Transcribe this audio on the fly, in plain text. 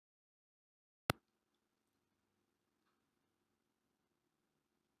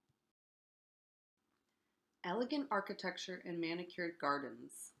Elegant architecture and manicured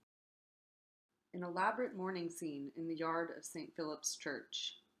gardens. An elaborate morning scene in the yard of St. Philip's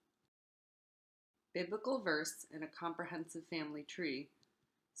Church. Biblical verse in a comprehensive family tree,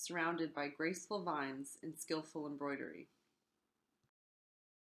 surrounded by graceful vines and skillful embroidery.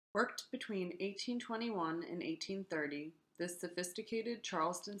 Worked between 1821 and 1830, this sophisticated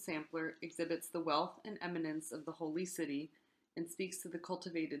Charleston sampler exhibits the wealth and eminence of the Holy City and speaks to the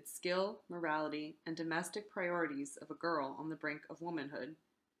cultivated skill, morality, and domestic priorities of a girl on the brink of womanhood.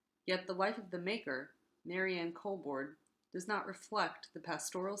 Yet the life of the maker, Mary Ann Colbourd, does not reflect the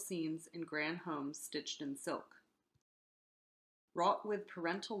pastoral scenes in grand homes stitched in silk. Wrought with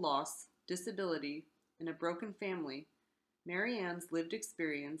parental loss, disability, and a broken family, Mary Ann's lived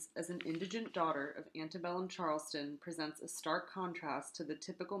experience as an indigent daughter of Antebellum Charleston presents a stark contrast to the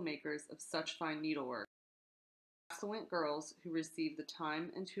typical makers of such fine needlework. Affluent girls who received the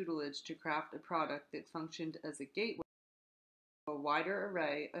time and tutelage to craft a product that functioned as a gateway to a wider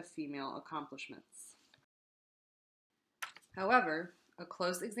array of female accomplishments. However, a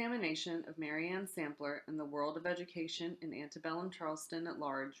close examination of Mary Ann's sampler and the world of education in antebellum Charleston at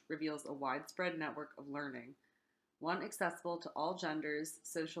large reveals a widespread network of learning, one accessible to all genders,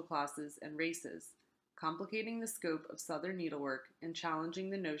 social classes, and races, complicating the scope of Southern needlework and challenging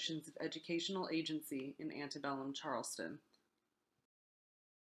the notions of educational agency in antebellum Charleston.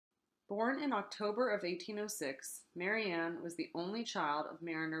 Born in October of 1806, Mary Ann was the only child of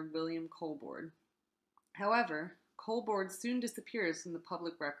mariner William Colbourd. However, Colbourd soon disappears from the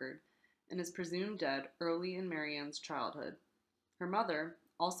public record and is presumed dead early in Mary Ann's childhood. Her mother,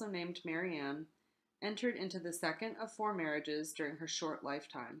 also named Mary Ann, entered into the second of 4 marriages during her short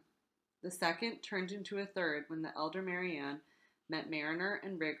lifetime. The second turned into a third when the elder Mary Ann met mariner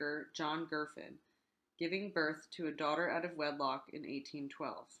and rigger John Girfin, giving birth to a daughter out of wedlock in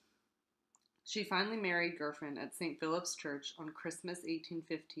 1812. She finally married Girfin at St. Philip's Church on Christmas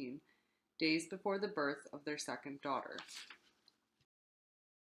 1815, days before the birth of their second daughter.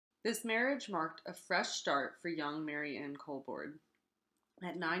 This marriage marked a fresh start for young Mary Ann Colbourd.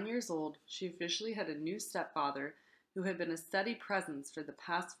 At 9 years old, she officially had a new stepfather who had been a steady presence for the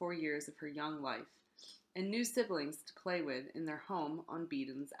past 4 years of her young life, and new siblings to play with in their home on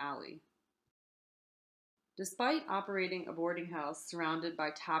Beaton's Alley. Despite operating a boarding house surrounded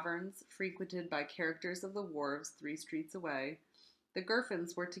by taverns frequented by characters of the wharves 3 streets away, the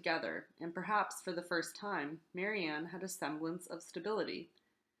Girfins were together, and perhaps for the first time, Mary Ann had a semblance of stability.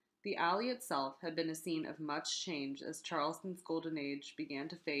 The alley itself had been a scene of much change as Charleston's golden age began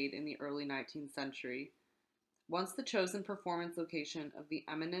to fade in the early 19th century. Once the chosen performance location of the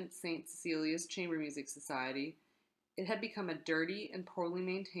eminent St. Cecilia's Chamber Music Society, it had become a dirty and poorly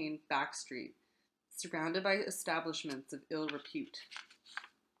maintained back street, surrounded by establishments of ill repute.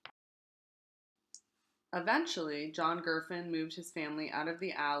 Eventually, John Girfin moved his family out of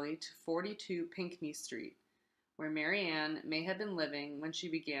the alley to 42 Pinckney Street, where Mary Ann may have been living when she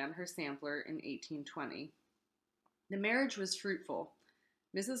began her sampler in 1820. The marriage was fruitful.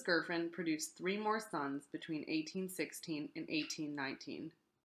 Mrs. Girfin produced 3 more sons between 1816 and 1819.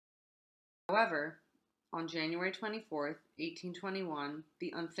 However, on January 24, 1821,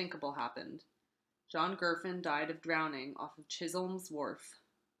 the unthinkable happened. John Girfin died of drowning off of Chisholm's Wharf,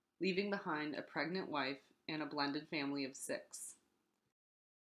 leaving behind a pregnant wife and a blended family of 6.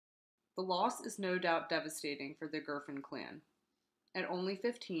 The loss is no doubt devastating for the Girfin clan. At only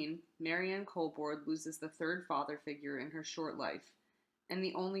 15, Mary Ann Colbourd loses the 3rd father figure in her short life, and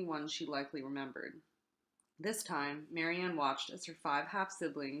the only one she likely remembered. This time, Mary Ann watched as her 5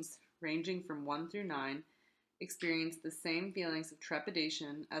 half-siblings, ranging from 1 through 9, experienced the same feelings of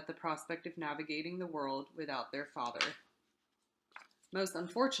trepidation at the prospect of navigating the world without their father. Most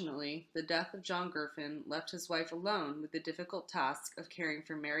unfortunately, the death of John Girfin left his wife alone with the difficult task of caring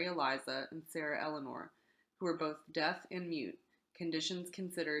for Mary Eliza and Sarah Eleanor, who were both deaf and mute, conditions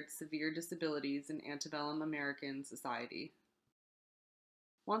considered severe disabilities in antebellum American society.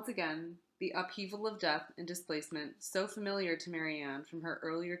 Once again, the upheaval of death and displacement, so familiar to Mary Ann from her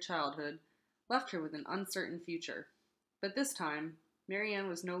earlier childhood, left her with an uncertain future. But this time, Mary Ann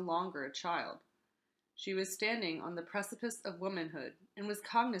was no longer a child. She was standing on the precipice of womanhood and was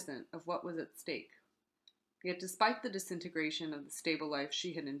cognizant of what was at stake. Yet despite the disintegration of the stable life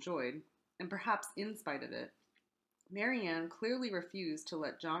she had enjoyed, and perhaps in spite of it, Mary Ann clearly refused to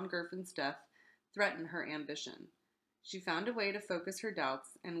let John Girfin's death threaten her ambition. She found a way to focus her doubts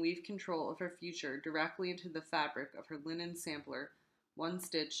and weave control of her future directly into the fabric of her linen sampler, 1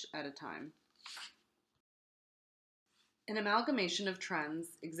 stitch at a time. An amalgamation of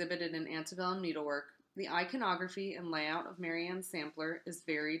trends exhibited in antebellum needlework, the iconography and layout of Mary Ann's sampler is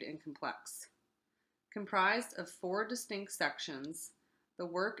varied and complex. Comprised of 4 distinct sections, the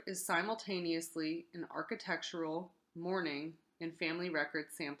work is simultaneously an architectural, mourning, and family record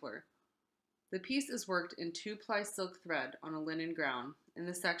sampler. The piece is worked in 2-ply silk thread on a linen ground, and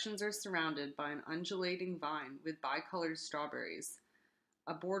the sections are surrounded by an undulating vine with bicolored strawberries,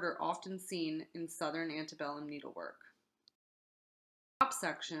 a border often seen in southern antebellum needlework. The top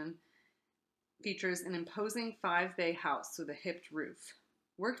section features an imposing 5-bay house with a hipped roof.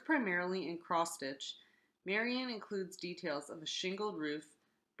 Worked primarily in cross-stitch, Marianne includes details of a shingled roof,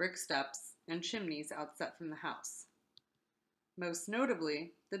 brick steps, and chimneys outset from the house. Most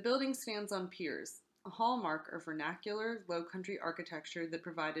notably, the building stands on piers, a hallmark of vernacular low-country architecture that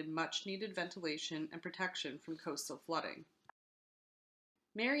provided much-needed ventilation and protection from coastal flooding.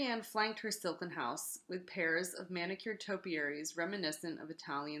 Marianne flanked her silken house with pairs of manicured topiaries reminiscent of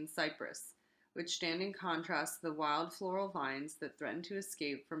Italian cypress, which stand in contrast to the wild floral vines that threaten to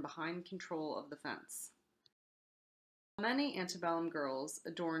escape from behind control of the fence. Many antebellum girls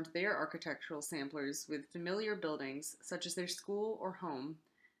adorned their architectural samplers with familiar buildings, such as their school or home.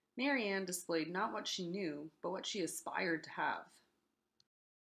 Marianne displayed not what she knew, but what she aspired to have.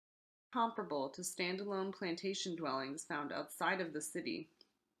 Comparable to standalone plantation dwellings found outside of the city,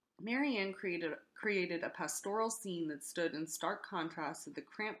 Marianne created a pastoral scene that stood in stark contrast to the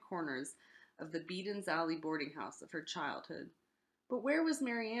cramped corners of the Beaton's Alley boarding house of her childhood. But where was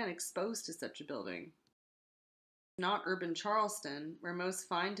Marianne exposed to such a building? Not urban Charleston, where most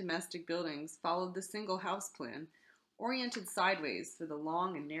fine domestic buildings followed the single house plan, oriented sideways for the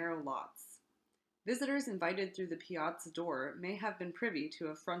long and narrow lots. Visitors invited through the piazza door may have been privy to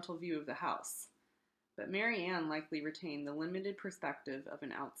a frontal view of the house, but Marianne likely retained the limited perspective of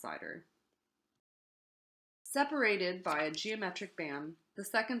an outsider. Separated by a geometric band, the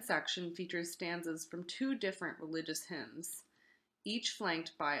second section features stanzas from 2 different religious hymns, each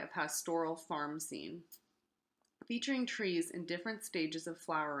flanked by a pastoral farm scene. Featuring trees in different stages of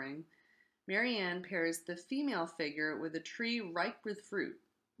flowering, Marianne pairs the female figure with a tree ripe with fruit,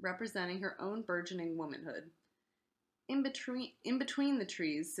 representing her own burgeoning womanhood. In between the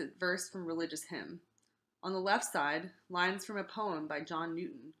trees sit verse from religious hymn. On the left side, lines from a poem by John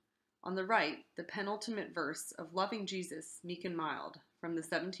Newton. On the right, the penultimate verse of Loving Jesus, Meek and Mild, from the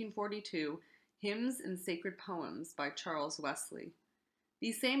 1742 Hymns and Sacred Poems by Charles Wesley.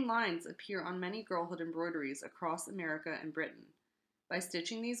 These same lines appear on many girlhood embroideries across America and Britain. By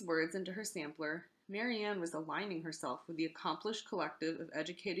stitching these words into her sampler, Marianne was aligning herself with the accomplished collective of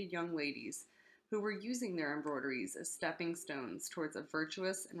educated young ladies who were using their embroideries as stepping stones towards a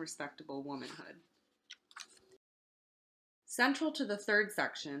virtuous and respectable womanhood. Central to the third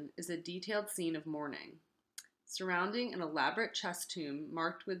section is a detailed scene of mourning. Surrounding an elaborate chest tomb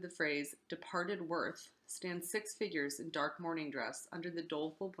marked with the phrase, "Departed Worth," stand 6 figures in dark mourning dress under the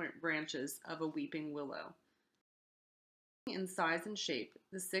doleful branches of a weeping willow. In size and shape,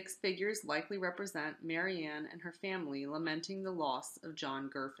 the 6 figures likely represent Marianne and her family lamenting the loss of John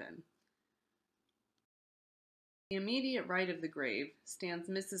Gurfin. The immediate right of the grave stands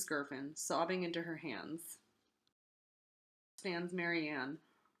Mrs. Gurfin, sobbing into her hands. Stands Marianne,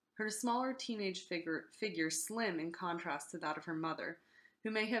 her smaller teenage figure slim in contrast to that of her mother, who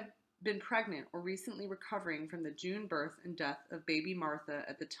may have been pregnant or recently recovering from the June birth and death of baby Martha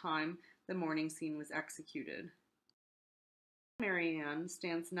at the time the mourning scene was executed. Marianne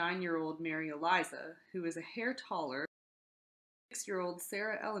stands 9-year-old Mary Eliza, who is a hair taller, 6-year-old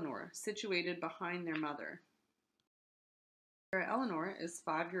Sarah Eleanor, situated behind their mother. Sarah Eleanor is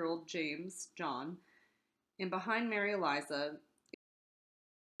 5-year-old James John, and behind Mary Eliza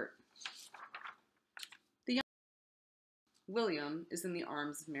the young William is in the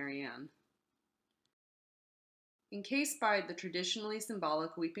arms of Marianne. Encased by the traditionally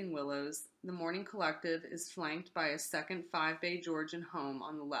symbolic weeping willows, the mourning collective is flanked by a second 5-bay Georgian home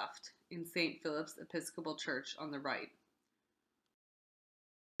on the left, in St. Philip's Episcopal Church on the right.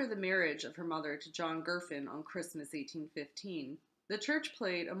 After the marriage of her mother to John Gurfin on Christmas 1815, the church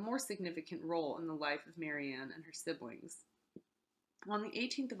played a more significant role in the life of Marianne and her siblings. On the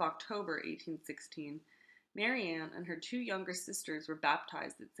 18th of October 1816, Marianne and her 2 younger sisters were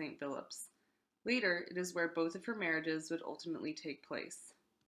baptized at St. Philip's. Later, it is where both of her marriages would ultimately take place.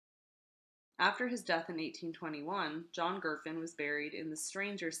 After his death in 1821, John Gurfin was buried in the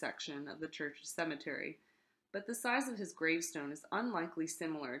stranger section of the church's cemetery, but the size of his gravestone is unlikely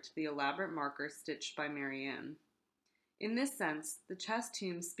similar to the elaborate marker stitched by Marianne. In this sense, the chest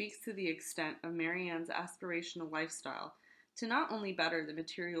tomb speaks to the extent of Marianne's aspirational lifestyle to not only better the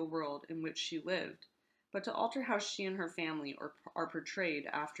material world in which she lived, but to alter how she and her family are portrayed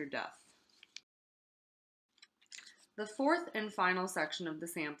after death. The fourth and final section of the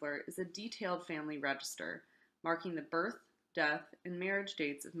sampler is a detailed family register, marking the birth, death, and marriage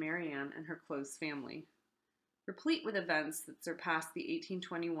dates of Mary Ann and her close family. Replete with events that surpass the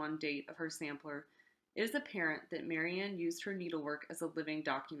 1821 date of her sampler, it is apparent that Mary Ann used her needlework as a living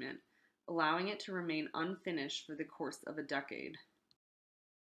document, allowing it to remain unfinished for the course of a decade.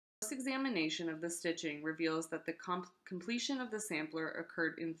 Close examination of the stitching reveals that the completion of the sampler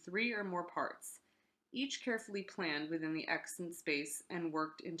occurred in 3 or more parts, each carefully planned within the extant space and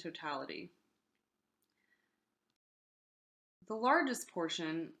worked in totality. The largest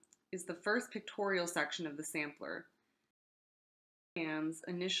portion is the first pictorial section of the sampler, Ann's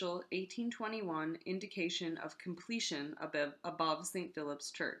initial 1821 indication of completion above St.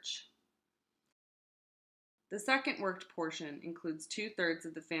 Philip's Church. The second worked portion includes 2/3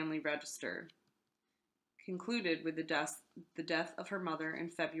 of the family register, concluded with the death of her mother in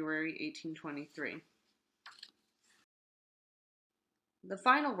February 1823. The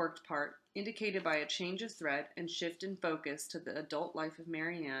final worked part, indicated by a change of thread and shift in focus to the adult life of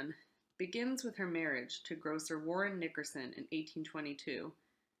Mary Ann, begins with her marriage to grocer Warren Nickerson in 1822,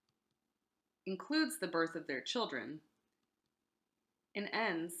 includes the birth of their children, and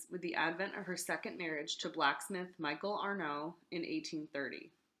ends with the advent of her second marriage to blacksmith Michael Arnault in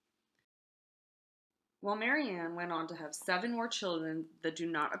 1830. While Mary Ann went on to have 7 more children that do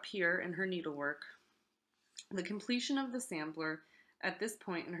not appear in her needlework, the completion of the sampler at this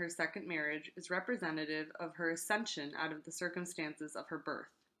point in her second marriage is representative of her ascension out of the circumstances of her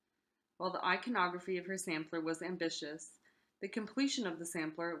birth. While the iconography of her sampler was ambitious, the completion of the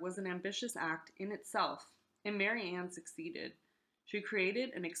sampler was an ambitious act in itself, and Mary Ann succeeded. She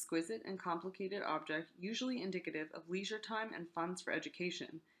created an exquisite and complicated object usually indicative of leisure time and funds for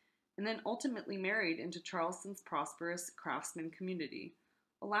education, and then ultimately married into Charleston's prosperous craftsman community.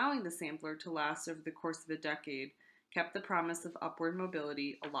 Allowing the sampler to last over the course of a decade kept the promise of upward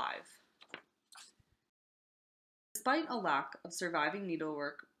mobility alive. Despite a lack of surviving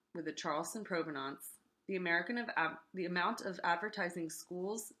needlework with a Charleston provenance, the amount of advertising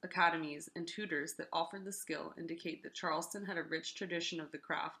schools, academies, and tutors that offered the skill indicate that Charleston had a rich tradition of the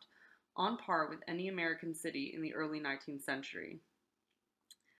craft, on par with any American city in the early 19th century.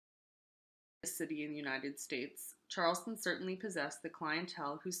 City in the United States, Charleston certainly possessed the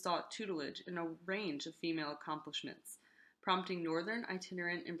clientele who sought tutelage in a range of female accomplishments, prompting northern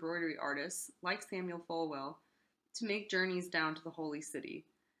itinerant embroidery artists like Samuel Folwell to make journeys down to the Holy City.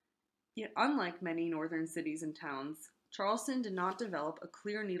 Yet unlike many northern cities and towns, Charleston did not develop a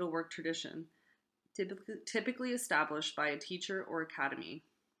clear needlework tradition, typically established by a teacher or academy.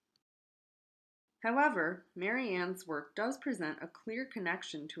 However, Mary Ann's work does present a clear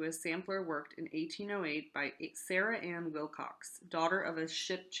connection to a sampler worked in 1808 by Sarah Ann Wilcox, daughter of a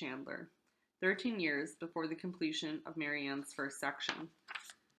ship chandler, 13 years before the completion of Mary Ann's first section.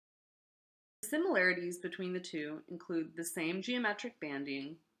 The similarities between the two include the same geometric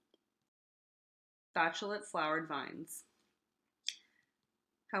banding, spatulate flowered vines.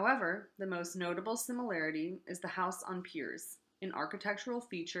 However, the most notable similarity is the house on piers, an architectural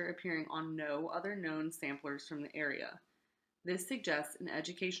feature appearing on no other known samplers from the area. This suggests an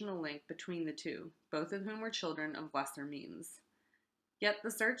educational link between the two, both of whom were children of lesser means. Yet the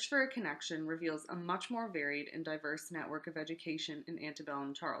search for a connection reveals a much more varied and diverse network of education in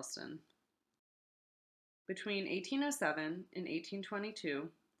antebellum Charleston. Between 1807 and 1822,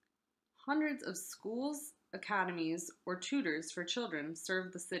 hundreds of schools, academies, or tutors for children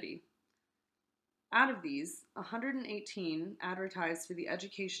served the city. Out of these, 118 advertised for the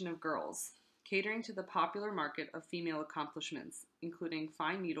education of girls, catering to the popular market of female accomplishments, including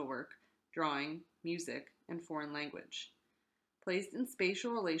fine needlework, drawing, music, and foreign language. Placed in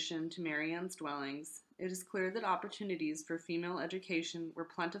spatial relation to Mary Ann's dwellings, it is clear that opportunities for female education were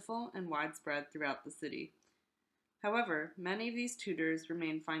plentiful and widespread throughout the city. However, many of these tutors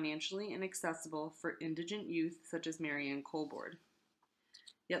remained financially inaccessible for indigent youth such as Mary Ann Colbourd.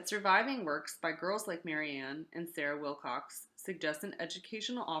 Yet surviving works by girls like Mary Ann and Sarah Wilcox suggest an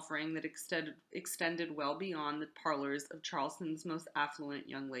educational offering that extended well beyond the parlors of Charleston's most affluent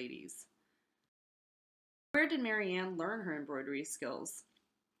young ladies. Where did Mary Ann learn her embroidery skills?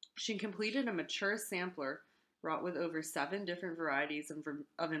 She completed a mature sampler wrought with over 7 different varieties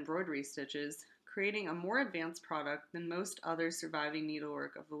of embroidery stitches, creating a more advanced product than most other surviving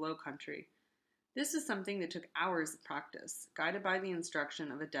needlework of the Low Country. This is something that took hours of practice, guided by the instruction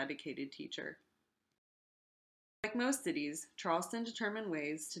of a dedicated teacher. Like most cities, Charleston determined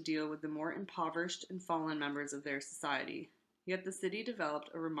ways to deal with the more impoverished and fallen members of their society. Yet the city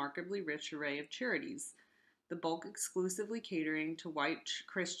developed a remarkably rich array of charities, the bulk exclusively catering to white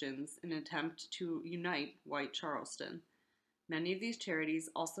Christians in an attempt to unite white Charleston. Many of these charities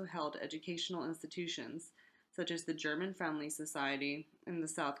also held educational institutions, such as the German Friendly Society and the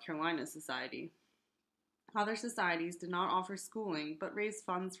South Carolina Society. Other societies did not offer schooling but raised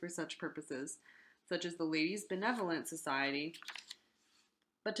funds for such purposes, such as the Ladies' Benevolent Society.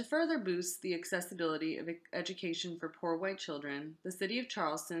 But to further boost the accessibility of education for poor white children, the city of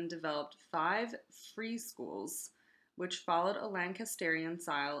Charleston developed 5 free schools, which followed a Lancasterian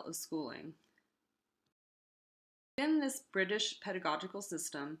style of schooling. Within this British pedagogical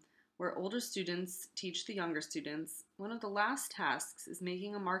system, where older students teach the younger students, one of the last tasks is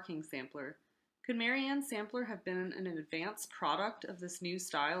making a marking sampler. Could Mary Ann's sampler have been an advanced product of this new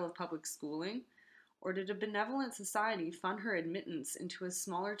style of public schooling? Or did a benevolent society fund her admittance into a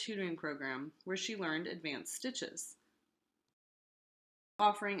smaller tutoring program where she learned advanced stitches?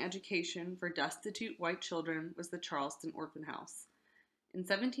 Offering education for destitute white children was the Charleston Orphan House. In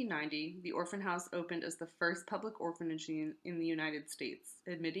 1790, the Orphan House opened as the first public orphanage in the United States,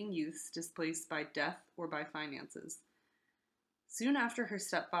 admitting youths displaced by death or by finances. Soon after her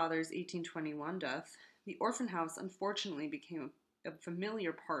stepfather's 1821 death, the Orphan House unfortunately became a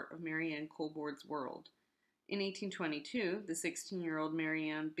familiar part of Mary Ann Colborne's world. In 1822, the 16-year-old Mary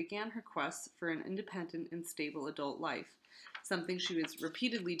Ann began her quest for an independent and stable adult life, something she was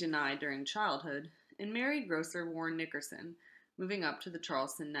repeatedly denied during childhood, and married grocer Warren Nickerson, moving up to the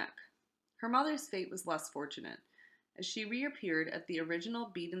Charleston Neck. Her mother's fate was less fortunate, as she reappeared at the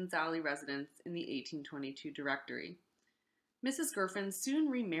original Beaton's Alley residence in the 1822 directory. Mrs. Gerfin soon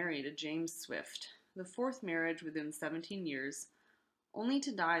remarried a James Swift, the 4th marriage within 17 years, only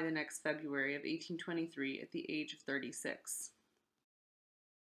to die the next February of 1823 at the age of 36.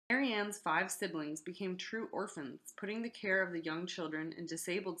 Mary Ann's 5 siblings became true orphans, putting the care of the young children and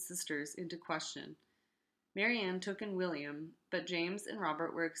disabled sisters into question. Mary Ann took in William, but James and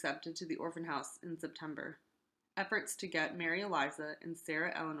Robert were accepted to the orphan house in September. Efforts to get Mary Eliza and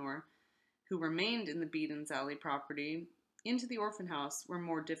Sarah Eleanor, who remained in the Beaton's Alley property, into the orphan house were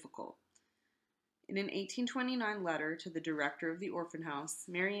more difficult. In an 1829 letter to the director of the orphan house,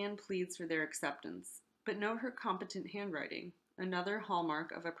 Mary Ann pleads for their acceptance, but note her competent handwriting, another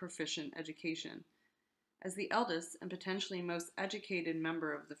hallmark of a proficient education. As the eldest and potentially most educated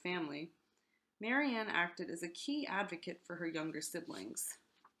member of the family, Mary Ann acted as a key advocate for her younger siblings.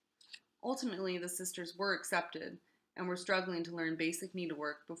 Ultimately, the sisters were accepted and were struggling to learn basic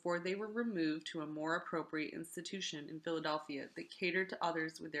needlework before they were removed to a more appropriate institution in Philadelphia that catered to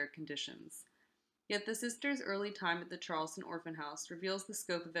others with their conditions. Yet the sisters' early time at the Charleston Orphan House reveals the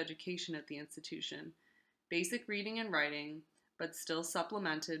scope of education at the institution: basic reading and writing, but still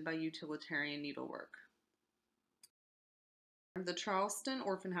supplemented by utilitarian needlework. The Charleston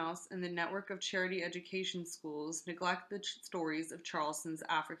Orphan House and the network of charity education schools neglect the stories of Charleston's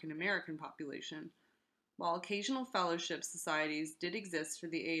African American population. While occasional fellowship societies did exist for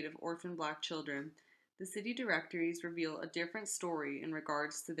the aid of orphan Black children, the city directories reveal a different story in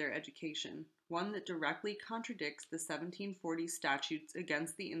regards to their education, one that directly contradicts the 1740 statutes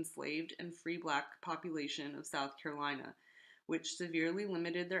against the enslaved and free Black population of South Carolina, which severely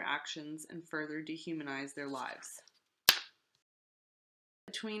limited their actions and further dehumanized their lives.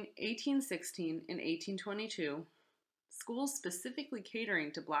 Between 1816 and 1822, schools specifically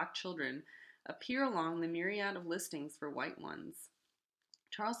catering to Black children appear along the myriad of listings for white ones.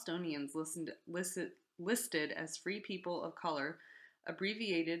 Charlestonians listed as free people of color,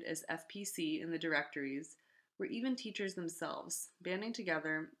 abbreviated as FPC in the directories, were even teachers themselves, banding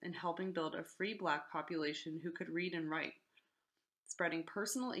together and helping build a free Black population who could read and write, spreading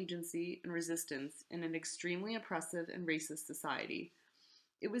personal agency and resistance in an extremely oppressive and racist society.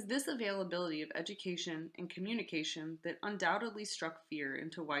 It was this availability of education and communication that undoubtedly struck fear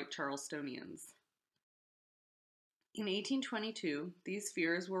into white Charlestonians. In 1822, these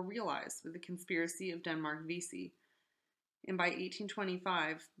fears were realized with the conspiracy of Denmark Vesey, and by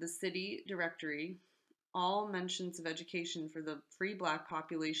 1825, the city directory, all mentions of education for the free Black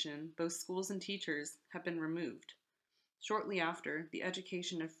population, both schools and teachers, have been removed. Shortly after, the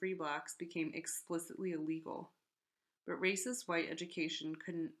education of free Blacks became explicitly illegal. But racist white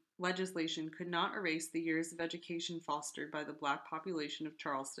legislation could not erase the years of education fostered by the Black population of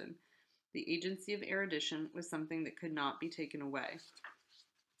Charleston. The agency of erudition was something that could not be taken away.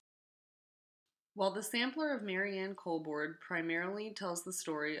 While the sampler of Mary Ann Colborne primarily tells the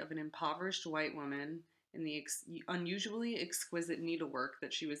story of an impoverished white woman and the unusually exquisite needlework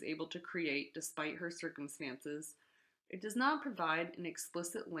that she was able to create despite her circumstances, it does not provide an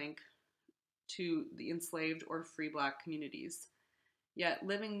explicit link to the enslaved or free Black communities. Yet,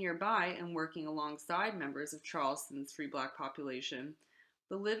 living nearby and working alongside members of Charleston's free black population,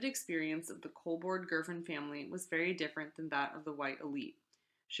 the lived experience of the Colborne Girvan family was very different than that of the white elite,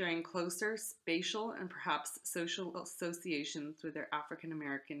 sharing closer spatial and perhaps social associations with their African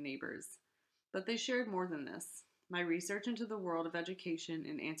American neighbors. But they shared more than this. My research into the world of education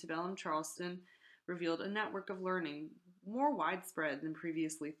in antebellum Charleston revealed a network of learning more widespread than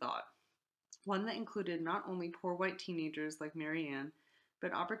previously thought, one that included not only poor white teenagers like Marianne,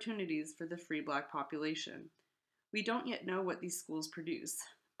 but opportunities for the free black population. We don't yet know what these schools produce,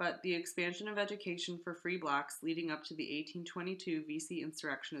 but the expansion of education for free blacks leading up to the 1822 VC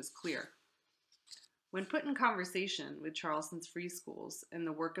insurrection is clear. When put in conversation with Charleston's free schools and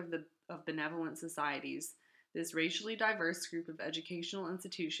the work of benevolent societies, this racially diverse group of educational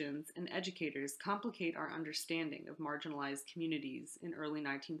institutions and educators complicate our understanding of marginalized communities in early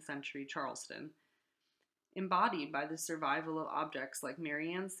 19th century Charleston. Embodied by the survival of objects like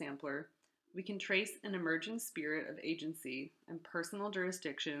Marianne's sampler, we can trace an emerging spirit of agency and personal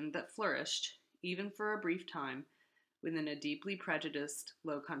jurisdiction that flourished, even for a brief time, within a deeply prejudiced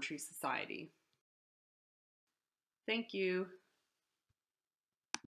Low Country society. Thank you.